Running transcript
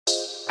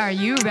Are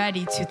you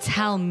ready to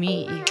tell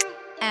me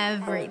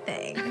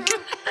everything?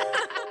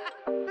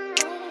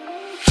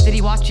 Did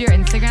he watch your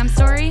Instagram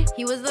story?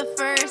 He was the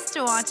first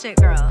to watch it,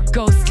 girl.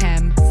 Ghost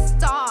him.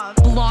 Stop.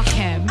 Block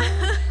him.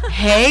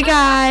 Hey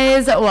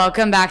guys,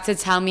 welcome back to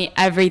Tell Me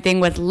Everything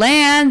with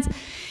Lanz,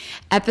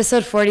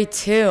 episode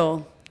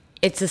 42.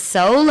 It's a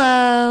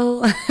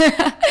solo.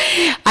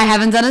 I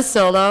haven't done a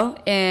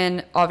solo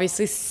in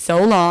obviously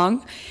so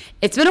long.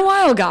 It's been a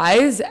while,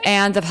 guys,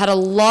 and I've had a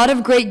lot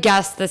of great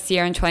guests this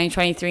year in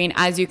 2023, and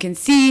as you can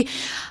see,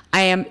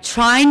 I am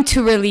trying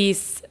to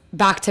release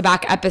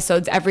back-to-back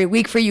episodes every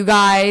week for you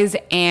guys,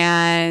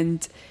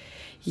 and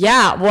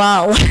yeah,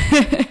 well,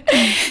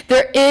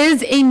 there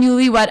is a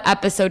newlywed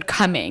episode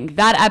coming.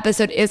 That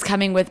episode is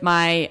coming with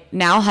my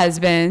now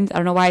husband. I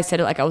don't know why I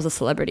said it like I was a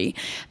celebrity.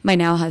 My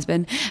now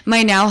husband,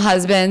 Khalid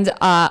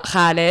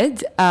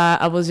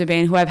Abu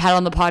Zubain, who I've had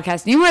on the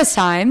podcast numerous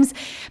times.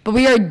 But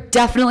we are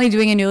definitely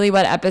doing a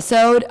newlywed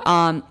episode.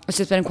 It's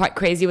just been quite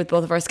crazy with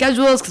both of our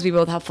schedules because we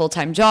both have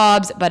full-time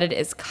jobs, but it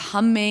is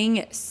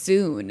coming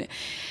soon.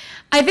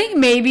 I think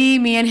maybe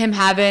me and him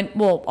haven't,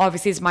 well,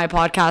 obviously it's my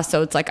podcast,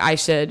 so it's like I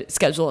should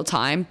schedule a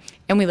time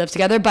and we live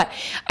together. But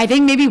I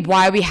think maybe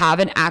why we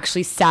haven't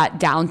actually sat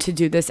down to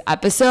do this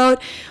episode,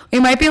 we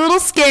might be a little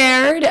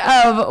scared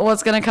of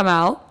what's going to come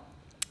out.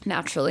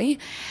 Naturally,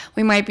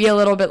 we might be a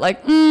little bit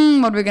like,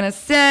 what are we going to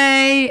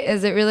say?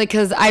 Is it really?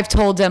 Because I've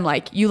told him,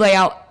 like, you lay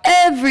out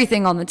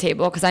everything on the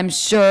table because I'm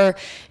sure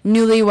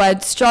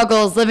newlywed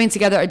struggles, living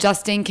together,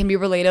 adjusting can be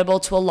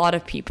relatable to a lot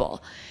of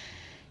people.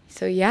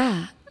 So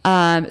yeah.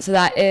 So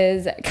that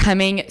is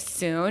coming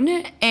soon.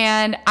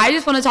 And I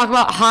just want to talk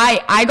about,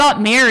 I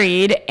got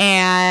married,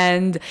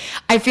 and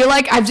I feel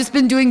like I've just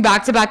been doing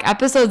back-to-back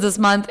episodes this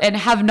month and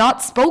have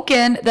not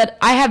spoken that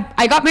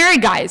I got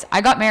married, guys.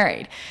 I got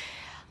married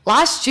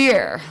last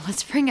year.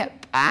 Let's bring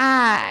it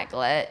back.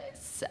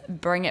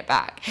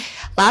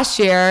 Last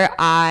year,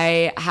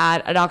 I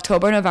had an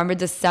October, November,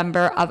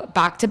 December of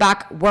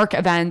back-to-back work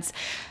events,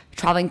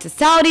 traveling to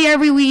Saudi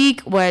every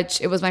week, which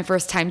it was my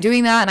first time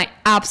doing that. And I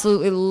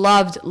absolutely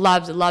loved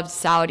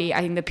Saudi. I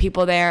think the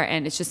people there,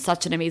 and it's just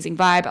such an amazing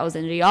vibe. I was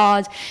in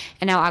Riyadh,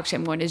 and now actually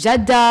I'm going to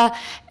Jeddah,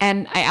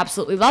 and I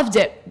absolutely loved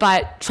it.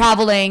 But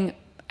traveling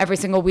every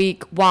single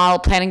week while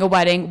planning a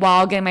wedding,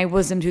 while getting my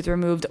wisdom tooth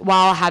removed,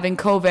 while having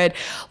COVID,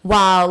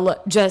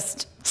 while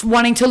just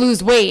wanting to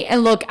lose weight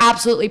and look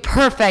absolutely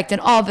perfect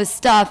and all this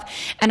stuff.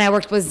 And I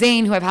worked with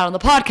Zane, who I've had on the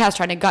podcast,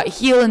 trying to gut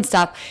heal and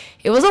stuff.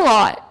 It was a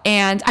lot.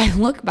 And I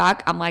look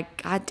back, I'm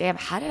like, God damn,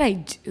 how did I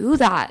do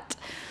that?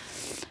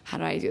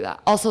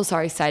 Also,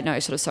 sorry, side note, I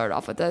should have started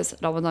off with this.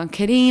 Ramadan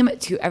Kareem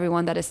to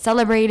everyone that is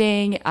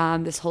celebrating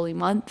this holy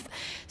month.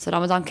 So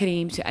Ramadan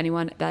Kareem to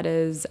anyone that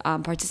is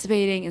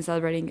participating and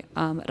celebrating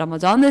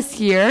Ramadan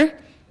this year.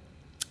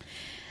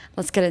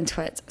 Let's get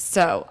into it.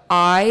 So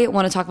I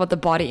want to talk about the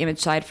body image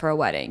side for a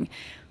wedding.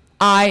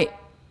 I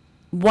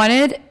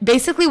wanted,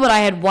 basically what I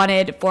had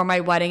wanted for my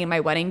wedding and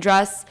my wedding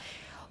dress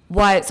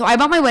was, so I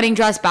bought my wedding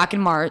dress back in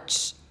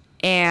March,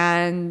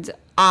 and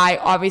I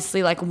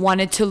obviously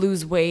wanted to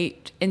lose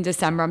weight in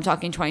December, I'm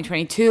talking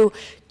 2022,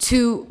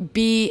 to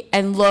be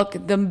and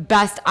look the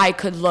best I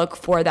could look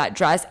for that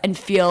dress and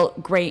feel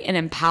great and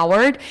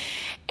empowered.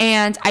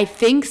 And I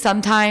think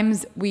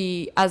sometimes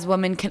we as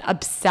women can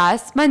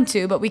obsess, men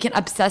too, but we can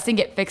obsess and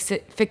get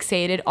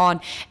fixated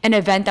on an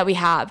event that we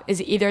have.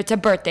 Either it's a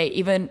birthday,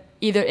 either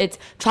it's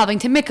traveling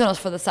to Mykonos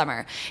for the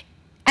summer,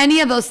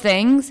 any of those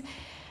things.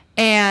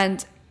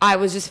 And I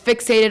was just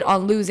fixated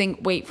on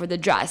losing weight for the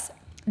dress.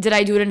 Did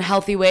I do it in a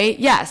healthy way?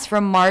 Yes.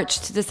 From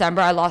March to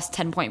December, I lost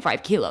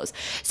 10.5 kilos.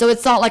 So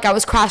it's not like I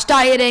was crash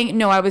dieting.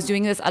 No, I was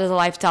doing this as a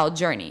lifestyle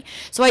journey.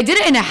 So I did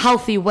it in a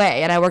healthy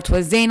way. And I worked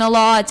with Zane a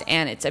lot,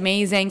 and it's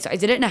amazing. So I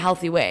did it in a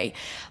healthy way.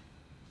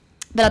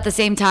 But at the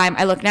same time,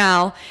 I look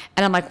now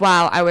and I'm like,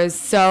 wow, I was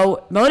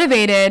so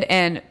motivated,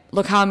 and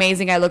look how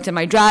amazing I looked in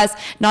my dress.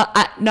 Not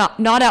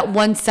at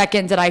 1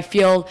 second did I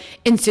feel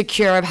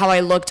insecure of how I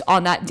looked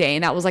on that day.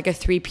 And that was like a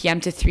 3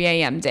 p.m. to 3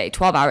 a.m. day,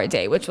 12-hour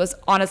day, which was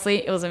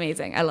honestly, it was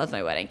amazing. I loved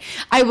my wedding.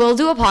 I will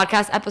do a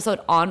podcast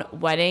episode on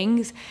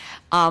weddings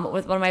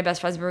with one of my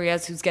best friends,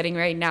 Maria's, who's getting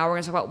married now. We're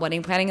going to talk about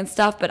wedding planning and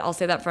stuff, but I'll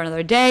say that for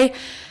another day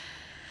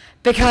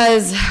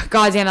because,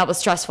 goddamn, that was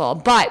stressful.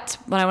 But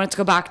what I wanted to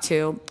go back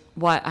to,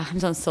 I haven't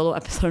done a solo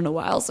episode in a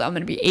while, so I'm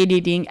going to be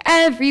ADDing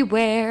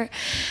everywhere.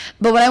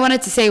 But what I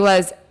wanted to say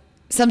was,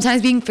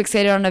 sometimes being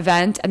fixated on an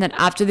event, and then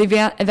after the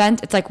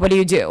event, it's like, what do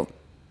you do?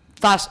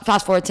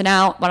 Fast forward to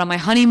now, went on my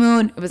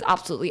honeymoon. It was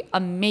absolutely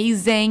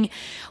amazing.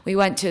 We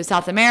went to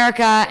South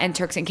America and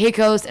Turks and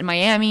Caicos in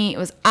Miami. It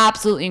was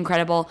absolutely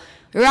incredible.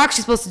 We were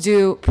actually supposed to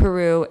do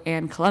Peru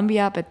and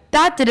Colombia, but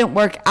that didn't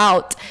work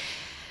out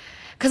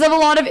because of a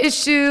lot of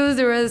issues.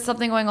 There was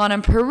something going on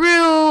in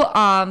Peru.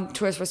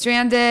 Tourists were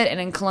stranded. And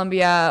in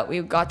Colombia, we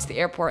got to the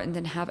airport and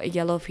didn't have a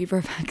yellow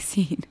fever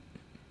vaccine.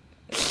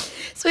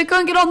 So we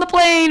couldn't get on the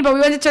plane, but we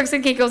went to Turks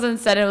and Caicos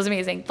instead. It was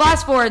amazing.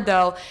 Fast forward,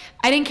 though.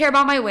 I didn't care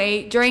about my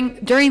weight.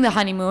 During the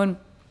honeymoon,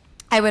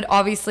 I would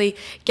obviously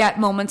get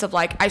moments of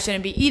I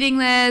shouldn't be eating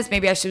this.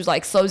 Maybe I should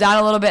slow down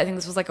a little bit. I think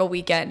this was a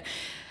weekend.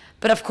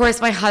 But of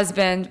course, my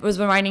husband was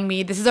reminding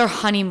me, this is our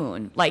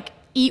honeymoon. Like,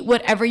 eat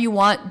whatever you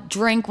want,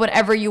 drink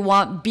whatever you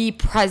want, be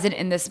present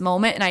in this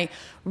moment. And I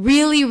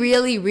really,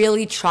 really,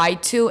 really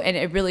tried to, and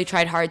it really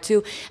tried hard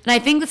to. And I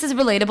think this is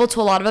relatable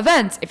to a lot of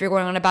events. If you're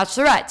going on a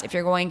bachelorette, if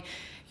you're going,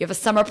 you have a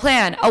summer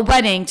plan, a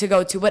wedding to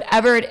go to,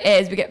 whatever it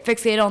is, we get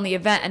fixated on the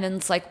event, and then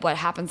it's like, what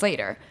happens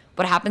later?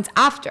 What happens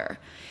after?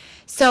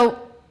 So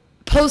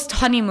post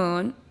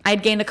honeymoon,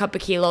 I'd gained a couple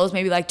of kilos,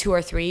 maybe like 2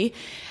 or 3.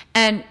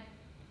 And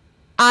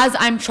as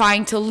I'm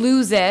trying to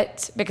lose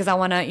it because I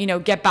want to,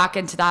 get back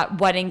into that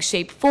wedding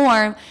shape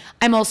form,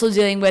 I'm also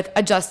dealing with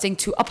adjusting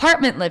to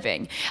apartment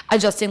living,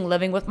 adjusting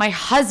living with my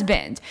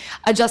husband,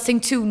 adjusting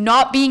to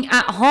not being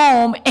at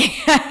home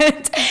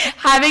and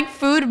having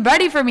food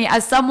ready for me.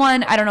 As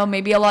someone, I don't know,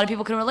 maybe a lot of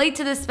people can relate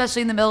to this,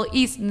 especially in the Middle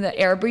East, in the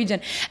Arab region,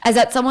 as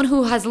that someone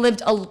who has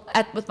lived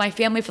with my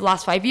family for the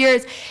last 5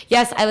 years.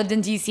 Yes, I lived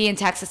in DC and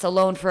Texas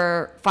alone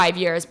for 5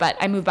 years, but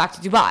I moved back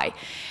to Dubai.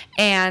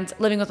 And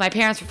living with my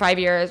parents for 5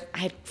 years,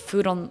 I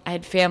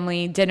had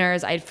family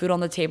dinners, I had food on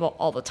the table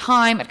all the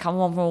time. I'd come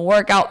home from a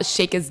workout, the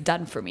shake is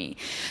done for me.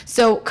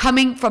 So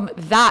coming from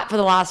that for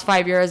the last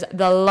 5 years,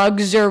 the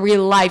luxury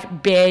life,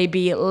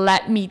 baby,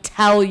 let me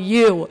tell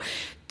you.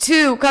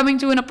 2, coming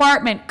to an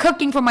apartment,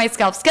 cooking for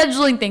myself,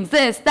 scheduling things,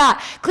 this,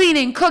 that,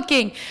 cleaning,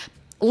 cooking,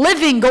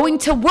 living, going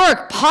to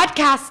work,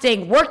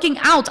 podcasting, working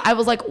out. I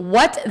was like,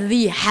 what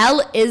the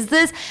hell is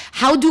this?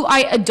 How do I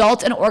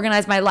adult and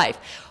organize my life?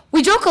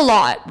 We joke a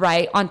lot,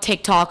 right, on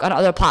TikTok, on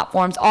other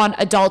platforms, on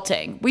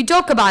adulting. We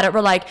joke about it.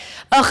 We're like,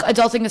 ugh,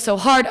 adulting is so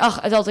hard. Ugh,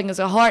 adulting is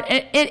so hard.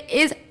 It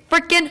is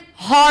freaking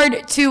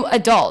hard to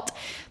adult.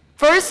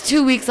 First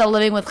 2 weeks of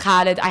living with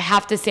Khaled, I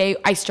have to say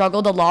I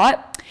struggled a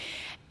lot.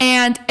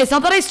 And it's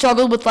not that I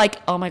struggled with like,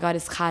 oh my God,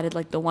 is Khaled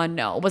like the one?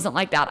 No, it wasn't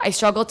like that. I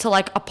struggled to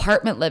like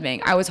apartment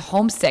living. I was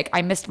homesick.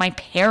 I missed my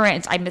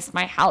parents. I missed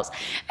my house.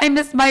 I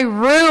missed my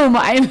room.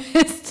 I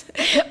missed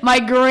my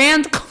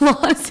grand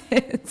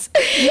closets.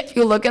 If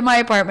you look at my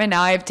apartment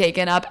now, I've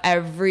taken up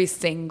every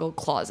single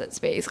closet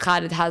space.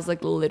 Khaled has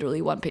like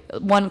literally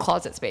one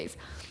closet space.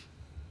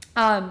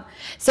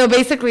 So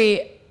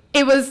basically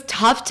it was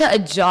tough to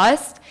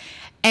adjust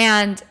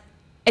and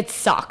it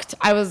sucked.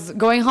 I was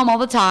going home all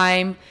the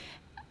time.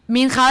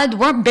 Me and Khaled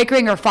weren't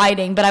bickering or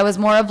fighting, but I was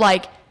more of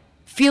like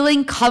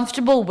feeling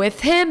comfortable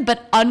with him,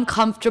 but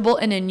uncomfortable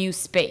in a new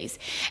space.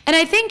 And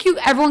I think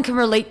everyone can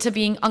relate to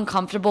being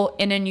uncomfortable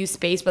in a new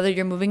space, whether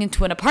you're moving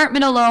into an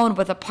apartment alone,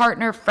 with a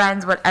partner,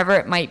 friends, whatever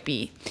it might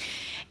be.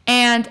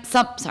 And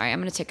sorry, I'm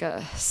going to take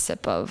a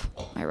sip of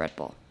my Red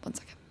Bull. 1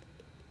 second.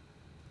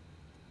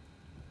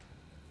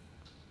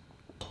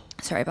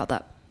 Sorry about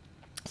that.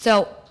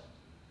 So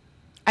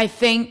I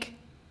think...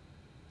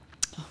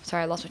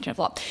 Sorry, I lost my train of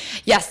thought.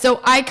 Yes,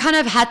 so I kind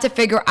of had to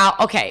figure out,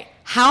 okay,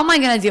 how am I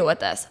going to deal with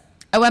this?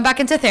 I went back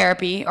into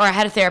therapy, or I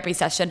had a therapy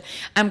session.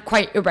 I'm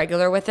quite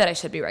irregular with it. I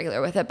should be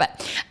regular with it,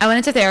 but I went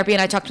into therapy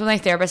and I talked to my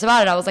therapist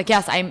about it. I was like,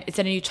 yes, it's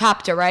in a new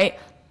chapter, right?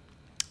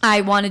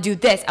 I want to do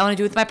this. I want to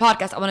do it with my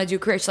podcast. I want to do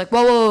career. She's like,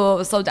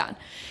 whoa, slow down.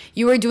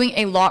 You are doing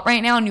a lot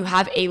right now and you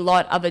have a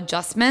lot of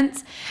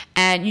adjustments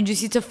and you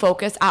just need to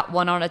focus at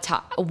one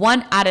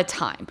at a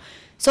time.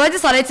 So I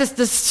decided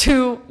just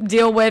to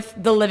deal with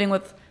the living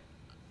with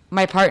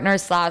my partner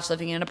 /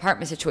 living in an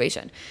apartment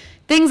situation.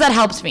 Things that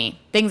have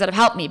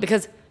helped me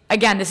because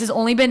again, this has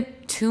only been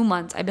 2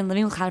 months. I've been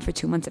living with Khaled for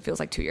 2 months. It feels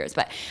like 2 years,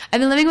 but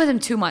I've been living with him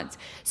 2 months.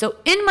 So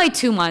in my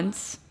 2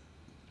 months,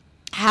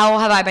 how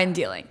have I been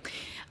dealing?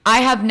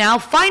 I have now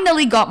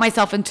finally got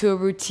myself into a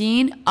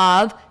routine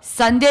of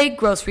Sunday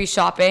grocery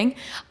shopping.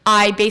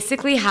 I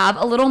basically have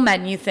a little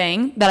menu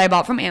thing that I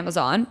bought from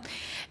Amazon.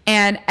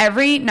 And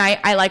every night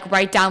I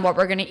write down what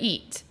we're going to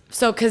eat.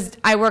 So, because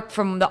I work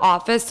from the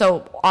office,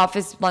 so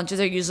office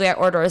lunches are usually I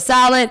order a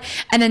salad,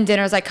 and then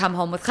dinners I come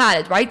home with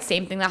Khaled, right?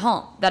 Same thing that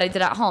I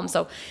did at home.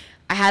 So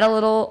I have a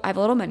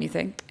little menu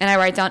thing, and I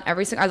write down I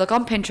look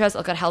on Pinterest,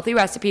 look at healthy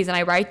recipes, and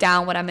I write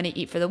down what I'm going to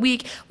eat for the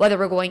week, whether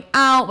we're going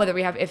out, whether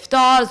we have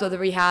iftars, whether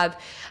we have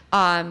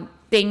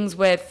things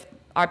with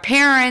our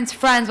parents,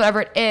 friends,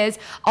 whatever it is.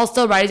 I'll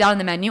still write it down in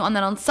the menu, and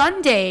then on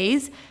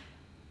Sundays,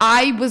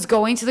 I was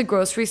going to the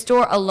grocery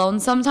store alone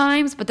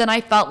sometimes, but then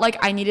I felt like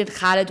I needed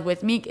Khaled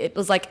with me. It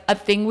was like a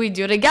thing we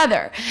do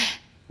together.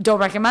 Don't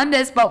recommend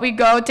this, but we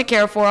go to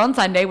Carrefour on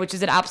Sunday, which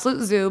is an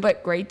absolute zoo,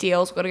 but great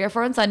deals. We go to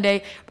Carrefour on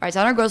Sunday, write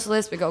down our grocery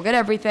list, we go get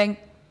everything.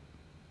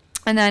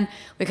 And then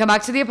we come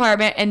back to the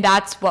apartment, and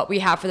that's what we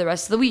have for the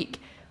rest of the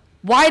week.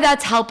 Why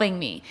that's helping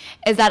me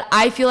is that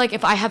I feel like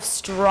if I have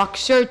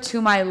structure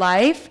to my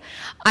life,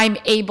 I'm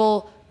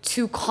able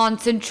to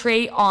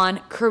concentrate on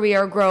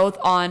career growth,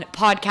 on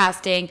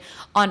podcasting,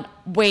 on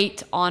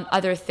weight, on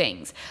other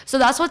things. So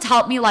that's what's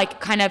helped me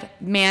kind of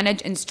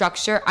manage and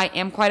structure. I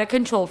am quite a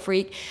control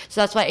freak,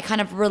 so that's why it kind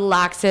of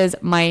relaxes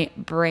my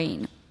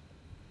brain.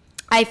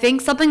 I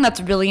think something that's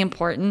really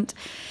important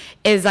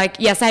is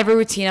yes, I have a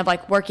routine of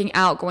working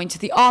out, going to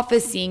the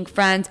office, seeing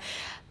friends,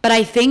 but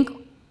I think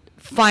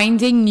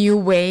finding new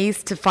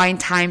ways to find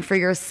time for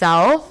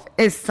yourself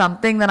is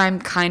something that I'm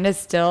kind of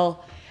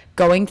still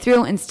going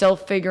through and still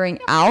figuring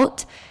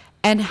out.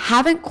 and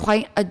haven't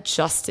quite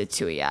adjusted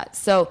to it yet.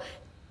 So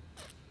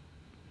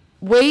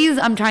ways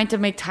I'm trying to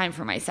make time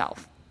for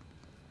myself.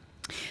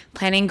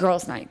 Planning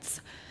girls'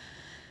 nights.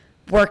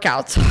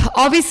 Workouts.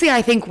 Obviously,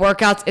 I think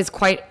workouts is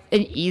quite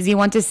an easy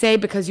one to say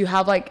because you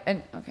have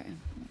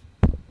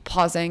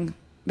pausing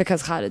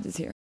because Khaled is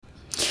here.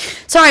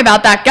 Sorry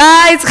about that,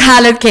 guys.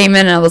 Khaled came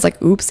in and I was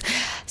like, oops.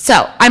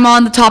 So I'm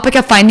on the topic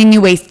of finding new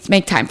ways to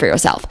make time for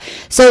yourself.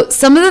 So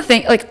some of the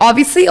things, like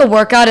obviously a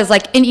workout is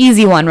like an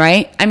easy one,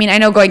 right? I mean, I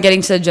know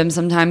getting to the gym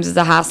sometimes is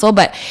a hassle,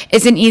 but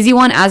it's an easy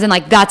one as in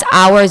like that's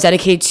hours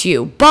dedicated to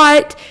you.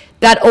 But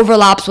that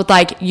overlaps with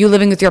like you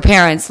living with your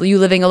parents, you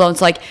living alone.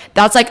 So like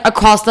that's like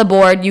across the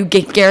board, you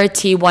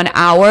guarantee 1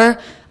 hour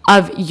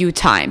of you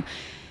time.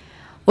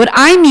 What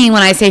I mean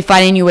when I say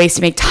finding new ways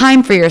to make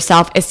time for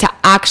yourself is to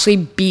actually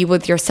be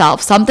with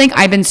yourself. Something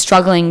I've been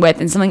struggling with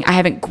and something I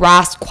haven't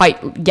grasped quite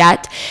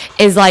yet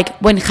is like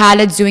when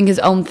Khaled's doing his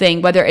own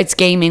thing, whether it's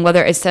gaming,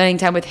 whether it's spending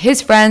time with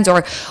his friends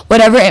or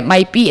whatever it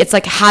might be. It's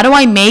like, how do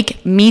I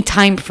make me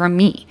time for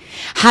me?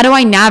 How do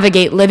I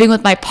navigate living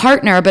with my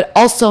partner, but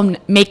also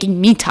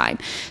making me time?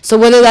 So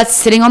whether that's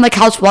sitting on the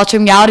couch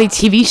watching reality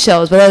TV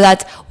shows, whether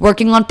that's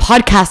working on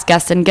podcast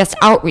guests and guest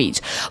outreach,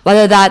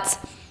 whether that's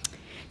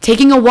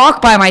taking a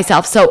walk by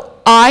myself. So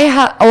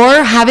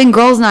or having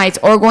girls' nights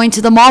or going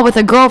to the mall with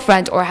a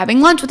girlfriend or having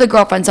lunch with a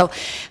girlfriend. So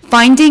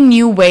finding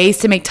new ways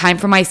to make time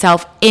for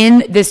myself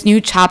in this new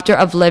chapter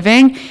of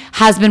living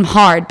has been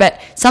hard, but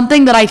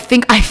something that I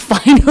think I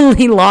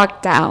finally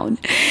locked down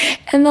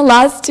in the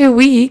last 2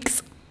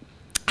 weeks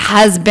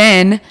has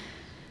been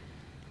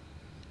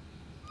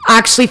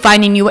actually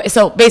finding new ways.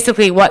 So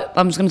basically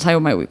I'm just going to tell you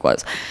what my week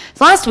was.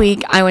 So last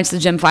week I went to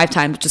the gym 5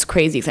 times, which is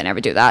crazy because I never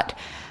do that.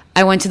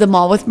 I went to the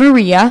mall with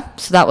Maria,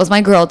 so that was my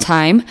girl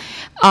time.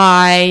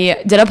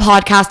 I did a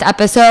podcast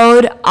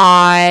episode,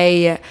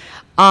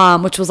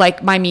 which was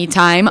like my me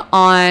time.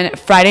 On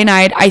Friday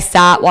night, I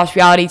watched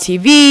reality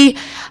TV,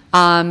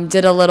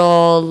 did a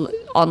little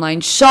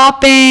online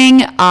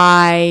shopping.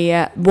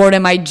 I wrote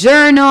in my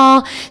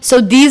journal. So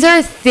these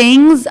are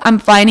things I'm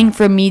finding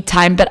for me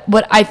time. But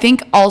what I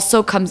think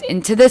also comes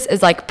into this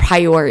is like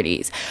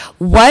priorities.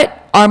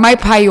 What are my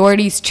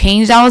priorities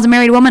changed now as a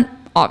married woman?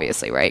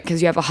 Obviously, right?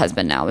 Because you have a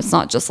husband now. It's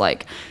not just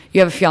like you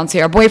have a fiance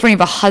or a boyfriend, you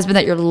have a husband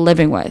that you're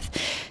living with.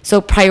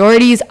 So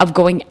priorities of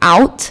going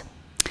out,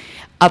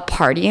 of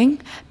partying,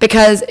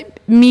 because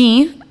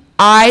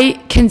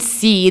I can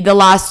see the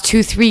last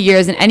 2-3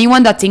 years, and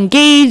anyone that's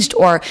engaged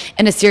or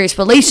in a serious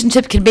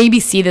relationship can maybe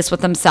see this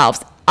with themselves.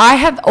 I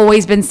have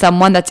always been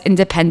someone that's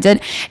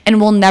independent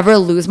and will never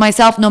lose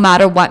myself no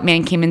matter what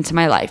man came into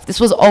my life. This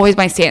was always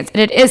my stance,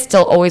 and it is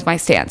still always my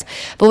stance.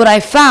 But what I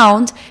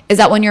found is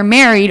that when you're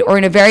married or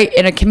in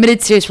a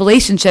committed serious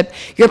relationship,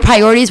 your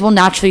priorities will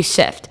naturally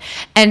shift.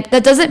 And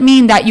that doesn't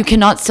mean that you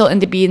cannot still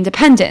be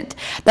independent.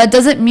 That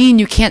doesn't mean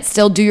you can't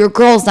still do your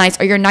girls' nights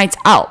or your nights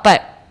out.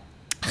 But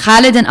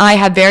Khaled and I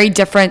have very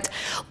different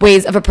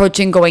ways of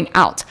approaching going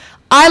out.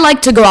 I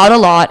like to go out a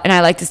lot and I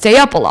like to stay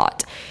up a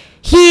lot.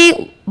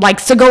 He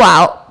likes to go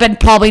out, but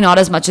probably not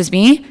as much as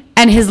me.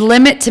 And his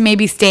limit to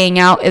maybe staying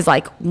out is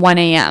like 1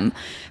 a.m.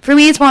 For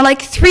me, it's more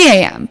like 3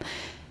 a.m.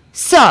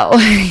 So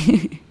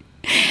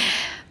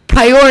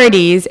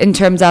priorities in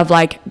terms of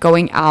like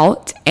going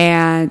out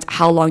and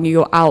how long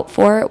you go out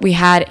for. We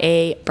had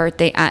a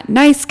birthday at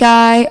Nice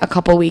Guy a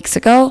couple weeks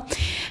ago,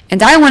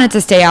 and I wanted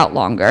to stay out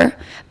longer.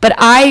 But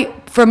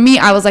for me,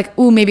 I was like,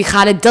 ooh, maybe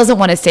Khaled doesn't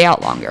want to stay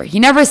out longer. He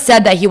never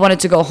said that he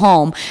wanted to go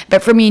home.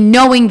 But for me,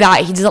 knowing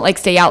that he doesn't like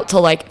stay out till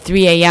like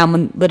 3 a.m.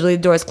 when literally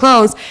the doors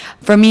close,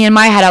 for me in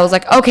my head, I was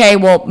like, okay,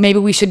 well, maybe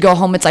we should go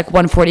home. It's like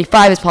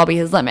 1:45 is probably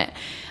his limit.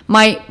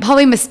 My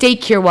probably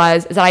mistake here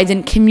is that I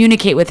didn't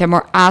communicate with him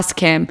or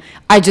ask him.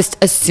 I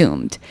just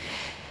assumed.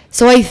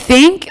 So I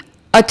think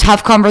a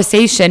tough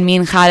conversation me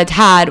and Khaled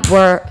had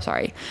were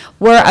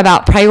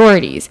about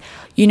priorities.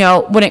 You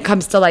know, when it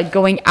comes to like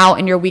going out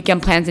in your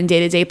weekend plans and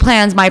day-to-day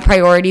plans, my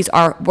priorities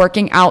are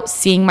working out,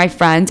 seeing my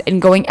friends,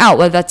 and going out,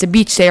 whether that's a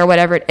beach day or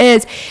whatever it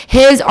is.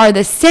 His are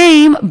the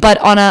same, but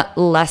on a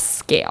less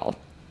scale.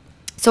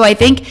 So I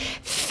think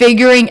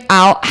figuring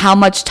out how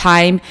much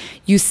time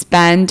you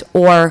spend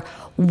or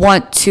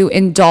want to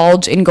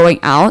indulge in going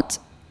out,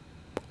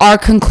 our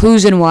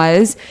conclusion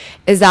is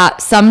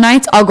that some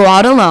nights I'll go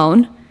out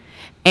alone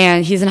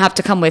and he doesn't have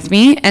to come with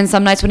me. And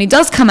some nights when he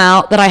does come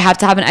out, that I have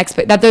to have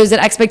that there's an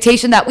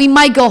expectation that we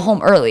might go home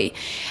early.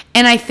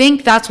 And I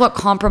think that's what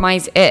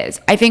compromise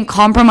is. I think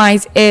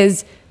compromise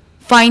is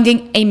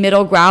finding a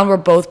middle ground where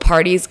both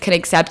parties can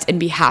accept and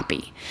be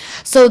happy.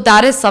 So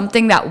that is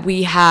something that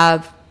we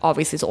have,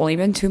 obviously it's only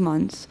been 2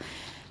 months.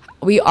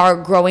 We are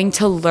growing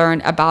to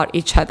learn about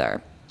each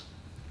other.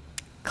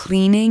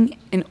 Cleaning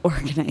and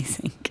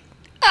organizing.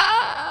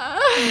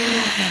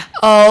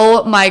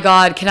 Oh my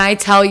God, can I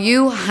tell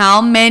you how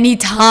many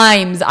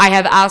times I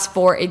have asked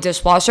for a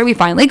dishwasher? We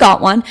finally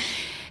got one.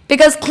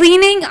 Because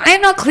cleaning, I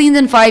have not cleaned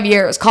in 5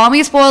 years. Call me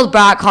a spoiled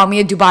brat, call me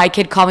a Dubai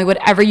kid, call me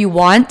whatever you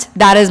want.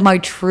 That is my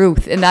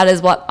truth, and that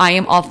is what I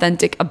am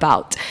authentic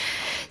about.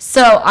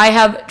 So I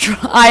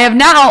have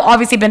now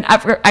obviously been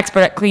expert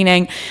at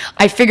cleaning.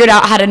 I figured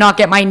out how to not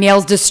get my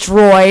nails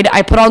destroyed.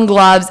 I put on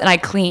gloves and I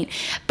clean.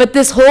 But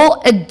this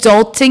whole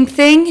adulting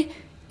thing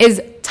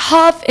is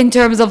tough in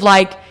terms of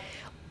like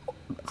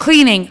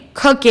cleaning,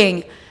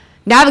 cooking,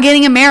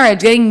 navigating a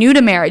marriage, getting new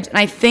to marriage. And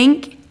I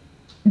think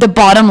the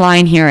bottom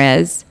line here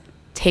is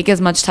take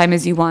as much time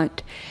as you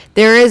want.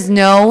 There is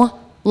no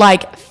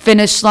like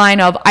finish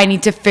line of I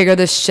need to figure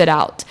this shit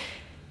out.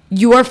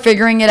 You are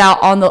figuring it out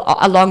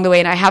along the way.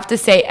 And I have to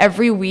say,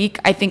 every week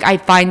I think I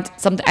learn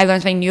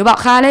something new about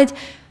Khaled.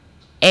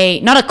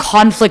 Not a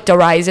conflict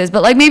arises,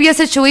 but like maybe a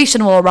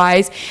situation will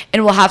arise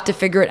and we'll have to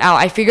figure it out.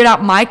 I figured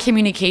out my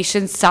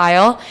communication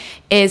style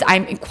is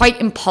I'm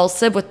quite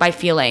impulsive with my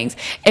feelings.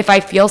 If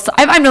I feel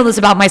I've known this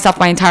about myself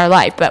my entire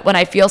life, but when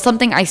I feel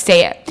something, I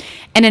say it.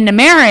 And in a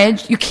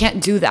marriage, you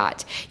can't do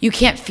that. You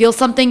can't feel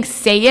something,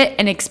 say it,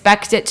 and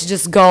expect it to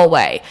just go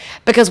away.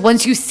 Because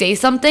once you say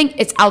something,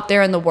 it's out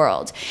there in the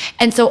world.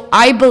 And so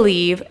I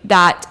believe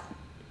that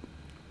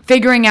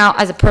figuring out,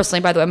 personally,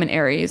 by the way, I'm an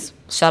Aries.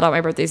 Shout out,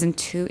 my birthday's in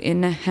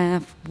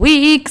 2.5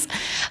 weeks.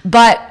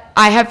 But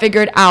I have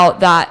figured out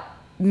that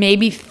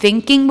maybe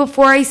thinking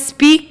before I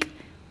speak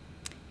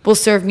will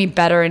serve me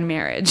better in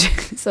marriage.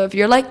 So if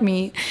you're like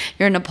me,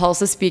 you're an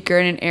impulsive speaker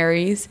and an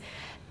Aries,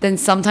 then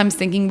sometimes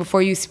thinking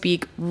before you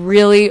speak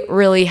really,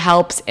 really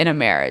helps in a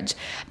marriage.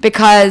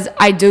 Because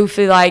I do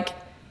feel like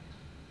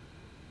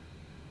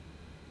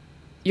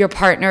your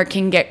partner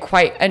can get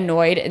quite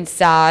annoyed and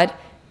sad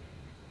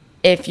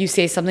if you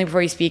say something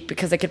before you speak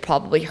because it could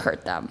probably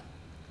hurt them.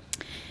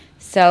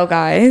 So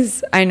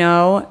guys, I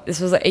know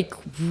this was a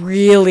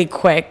really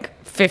quick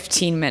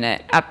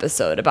 15-minute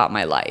episode about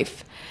my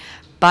life.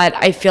 But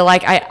I feel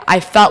like I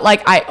felt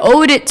like I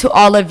owed it to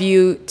all of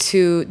you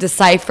to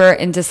decipher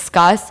and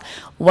discuss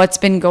what's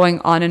been going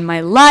on in my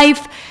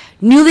life.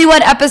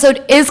 Newlywed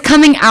episode is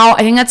coming out.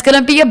 I think that's going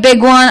to be a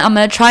big one. I'm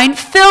going to try and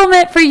film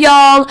it for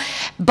y'all.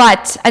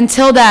 But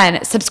until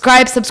then,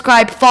 subscribe,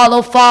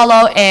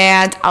 follow,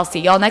 and I'll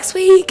see y'all next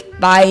week.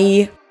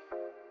 Bye.